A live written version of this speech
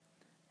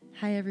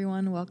Hi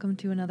everyone, welcome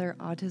to another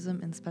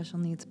Autism and Special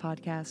Needs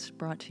podcast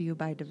brought to you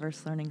by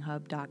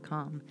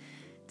diverselearninghub.com.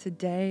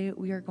 Today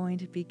we are going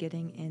to be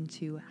getting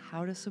into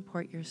how to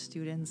support your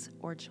students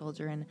or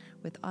children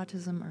with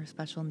autism or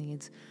special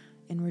needs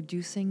in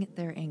reducing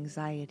their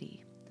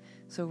anxiety.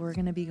 So we're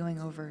going to be going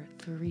over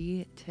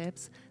 3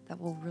 tips that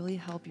will really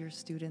help your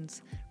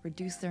students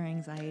reduce their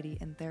anxiety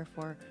and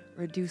therefore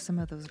reduce some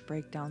of those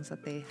breakdowns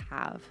that they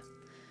have.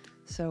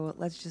 So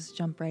let's just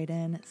jump right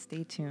in.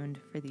 Stay tuned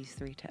for these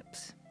 3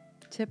 tips.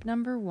 Tip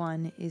number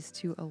 1 is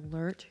to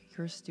alert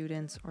your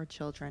students or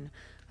children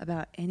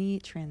about any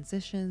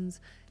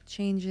transitions,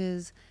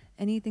 changes,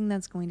 anything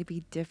that's going to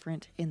be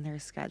different in their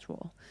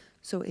schedule.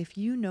 So if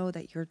you know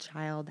that your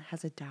child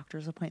has a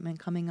doctor's appointment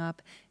coming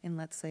up in,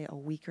 let's say, a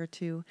week or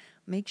 2,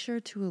 make sure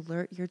to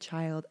alert your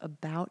child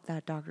about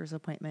that doctor's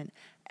appointment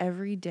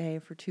every day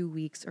for 2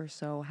 weeks or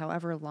so,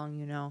 however long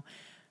you know,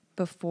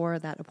 before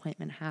that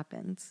appointment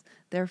happens.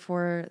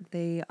 Therefore,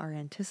 they are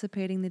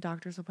anticipating the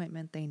doctor's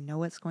appointment. They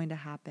know it's going to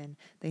happen.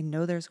 They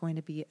know there's going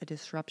to be a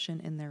disruption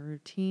in their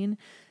routine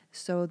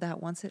so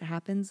that once it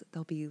happens,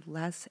 they'll be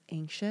less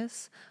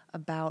anxious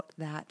about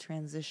that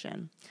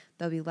transition.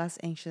 They'll be less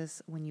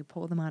anxious when you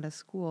pull them out of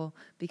school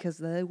because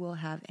they will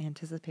have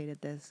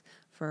anticipated this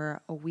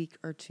for a week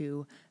or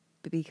 2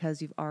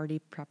 because you've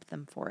already prepped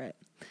them for it.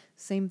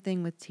 Same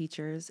thing with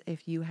teachers.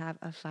 If you have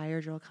a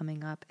fire drill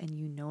coming up and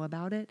you know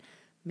about it,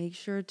 make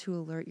sure to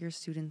alert your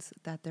students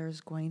that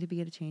there's going to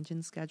be a change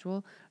in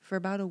schedule for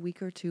about a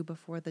week or 2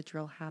 before the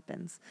drill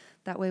happens.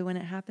 That way, when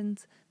it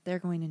happens, they're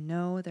going to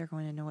know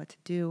what to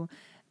do,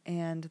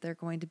 and they're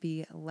going to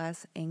be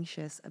less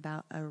anxious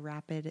about a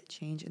rapid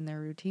change in their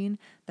routine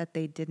that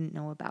they didn't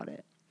know about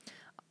it.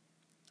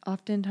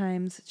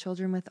 Oftentimes,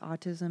 children with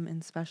autism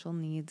and special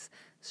needs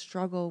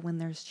struggle when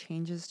there's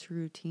changes to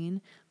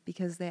routine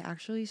because they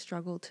actually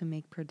struggle to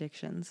make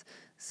predictions.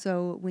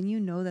 So when you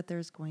know that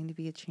there's going to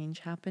be a change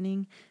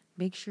happening,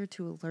 make sure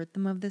to alert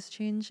them of this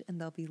change and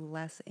they'll be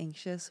less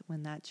anxious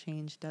when that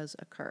change does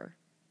occur.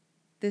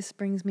 This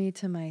brings me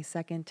to my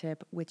second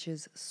tip, which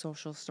is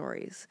social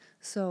stories.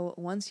 So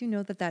once you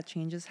know that that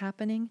change is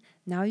happening,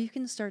 now you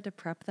can start to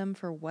prep them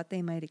for what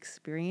they might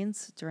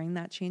experience during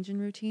that change in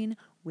routine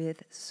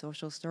with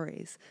social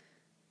stories.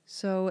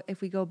 So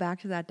if we go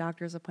back to that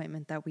doctor's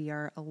appointment that we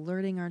are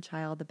alerting our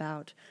child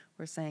about,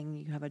 we're saying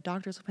you have a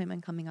doctor's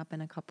appointment coming up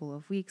in a couple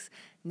of weeks.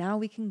 Now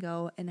we can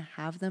go and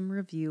have them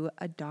review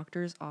a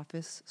doctor's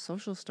office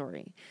social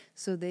story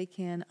so they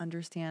can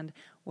understand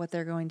what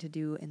they're going to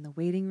do in the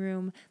waiting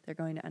room. They're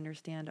going to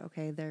understand,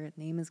 okay, their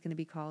name is going to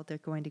be called. They're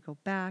going to go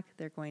back.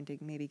 They're going to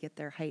maybe get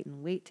their height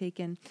and weight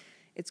taken.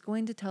 It's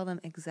going to tell them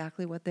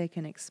exactly what they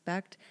can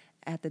expect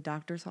at the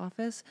doctor's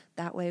office.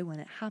 That way, when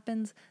it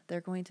happens,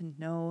 they're going to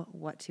know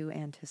what to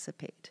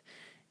anticipate.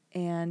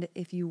 And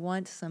if you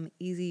want some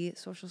easy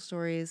social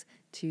stories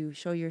to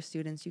show your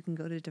students, you can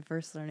go to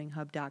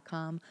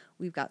diverselearninghub.com.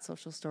 We've got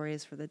social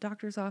stories for the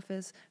doctor's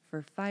office,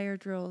 for fire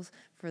drills,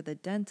 for the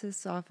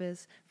dentist's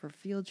office, for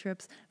field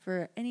trips,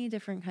 for any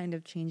different kind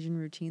of change in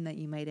routine that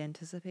you might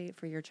anticipate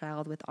for your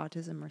child with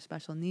autism or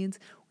special needs.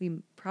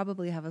 We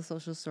probably have a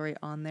social story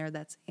on there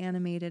that's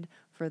animated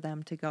for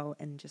them to go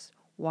and just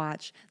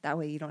watch. That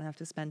way you don't have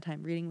to spend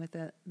time reading with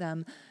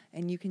them,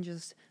 and you can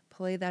just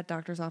play that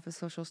doctor's office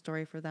social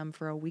story for them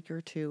for a week or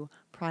 2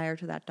 prior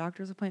to that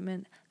doctor's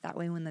appointment. That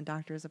way when the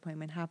doctor's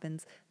appointment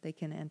happens, they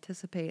can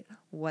anticipate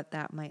what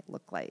that might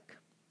look like.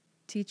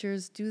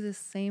 Teachers do the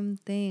same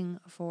thing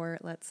for,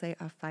 let's say,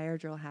 a fire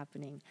drill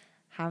happening.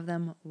 Have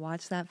them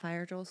watch that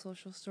fire drill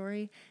social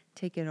story,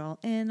 take it all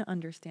in,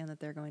 understand that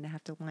they're going to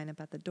have to line up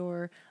at the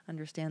door,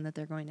 understand that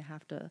they're going to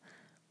have to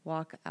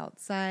walk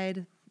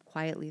outside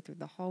quietly through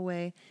the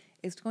hallway.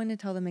 It's going to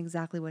tell them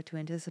exactly what to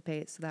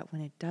anticipate so that when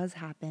it does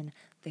happen,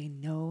 they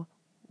know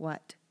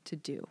what to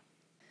do.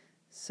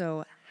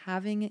 So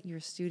having your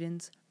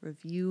students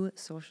review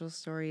social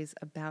stories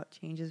about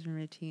changes in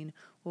routine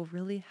will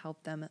really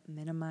help them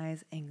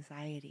minimize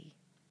anxiety.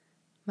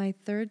 My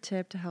third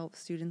tip to help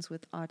students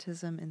with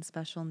autism and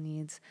special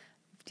needs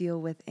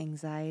deal with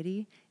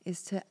anxiety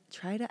is to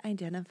try to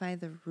identify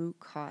the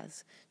root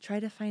cause. Try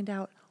to find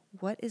out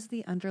what is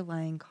the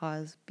underlying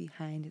cause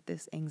behind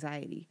this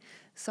anxiety.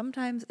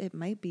 Sometimes it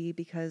might be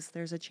because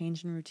there's a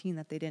change in routine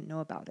that they didn't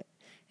know about it,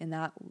 and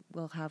that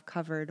we'll have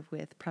covered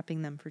with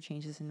prepping them for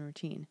changes in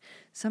routine.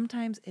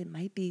 Sometimes it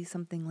might be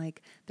something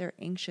like they're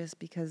anxious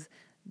because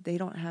they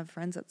don't have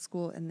friends at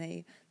school and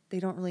they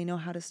don't really know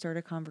how to start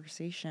a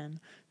conversation.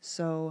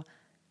 So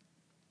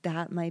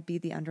that might be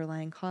the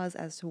underlying cause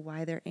as to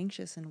why they're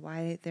anxious and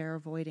why they're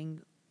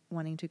avoiding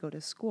wanting to go to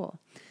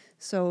school.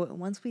 So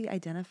once we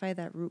identify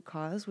that root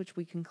cause, which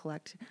we can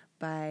collect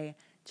by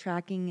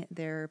tracking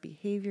their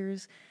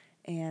behaviors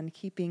and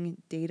keeping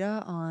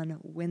data on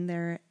when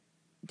they're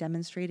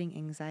demonstrating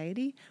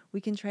anxiety,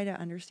 we can try to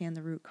understand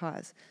the root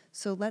cause.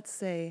 So let's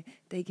say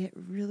they get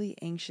really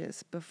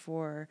anxious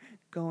before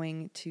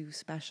going to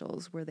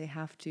specials where they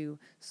have to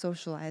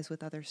socialize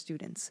with other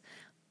students.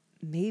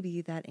 Maybe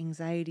that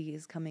anxiety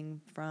is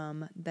coming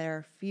from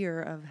their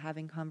fear of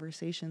having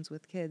conversations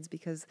with kids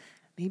because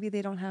maybe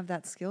they don't have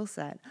that skill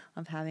set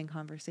of having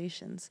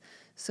conversations.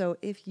 So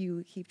if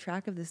you keep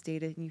track of this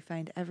data and you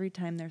find every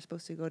time they're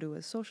supposed to go to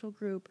a social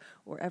group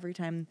or every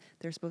time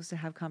they're supposed to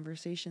have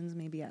conversations,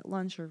 maybe at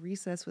lunch or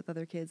recess with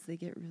other kids, they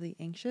get really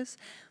anxious,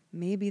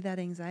 maybe that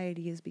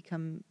anxiety has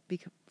become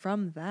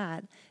from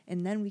that.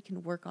 And then we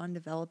can work on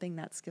developing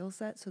that skill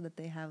set so that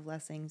they have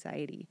less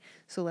anxiety.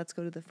 So let's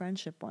go to the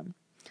friendship one.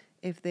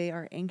 If they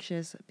are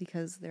anxious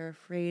because they're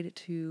afraid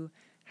to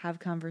have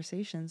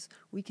conversations,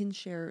 we can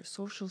share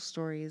social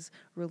stories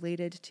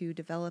related to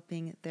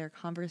developing their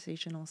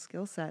conversational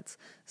skill sets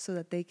so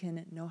that they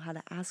can know how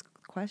to ask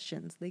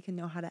questions. They can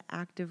know how to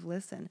active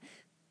listen.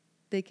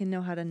 They can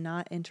know how to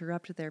not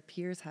interrupt their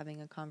peers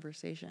having a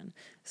conversation.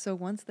 So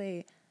once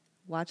they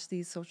watch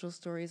these social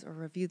stories or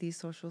review these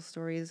social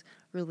stories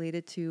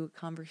related to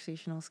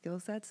conversational skill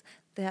sets,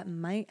 that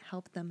might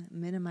help them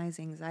minimize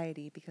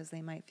anxiety because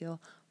they might feel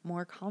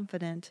more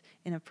confident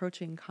in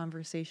approaching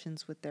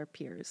conversations with their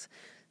peers.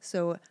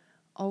 So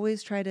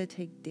always try to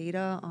take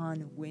data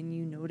on when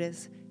you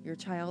notice your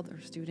child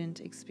or student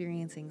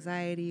experience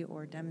anxiety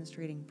or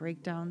demonstrating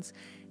breakdowns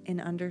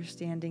and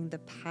understanding the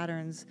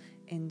patterns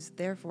and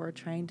therefore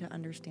trying to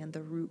understand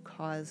the root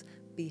cause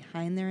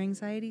behind their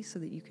anxiety so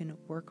that you can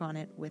work on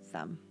it with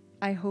them.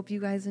 I hope you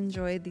guys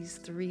enjoyed these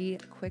 3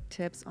 quick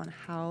tips on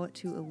how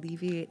to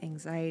alleviate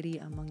anxiety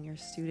among your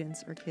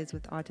students or kids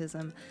with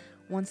autism.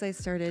 Once I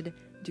started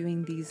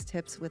doing these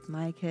tips with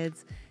my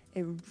kids,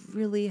 it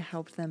really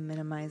helped them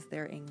minimize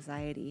their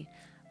anxiety.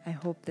 I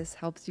hope this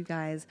helps you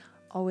guys.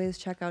 Always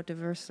check out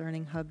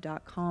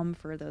diverselearninghub.com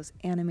for those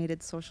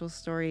animated social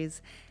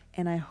stories,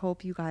 and I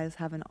hope you guys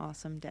have an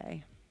awesome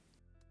day.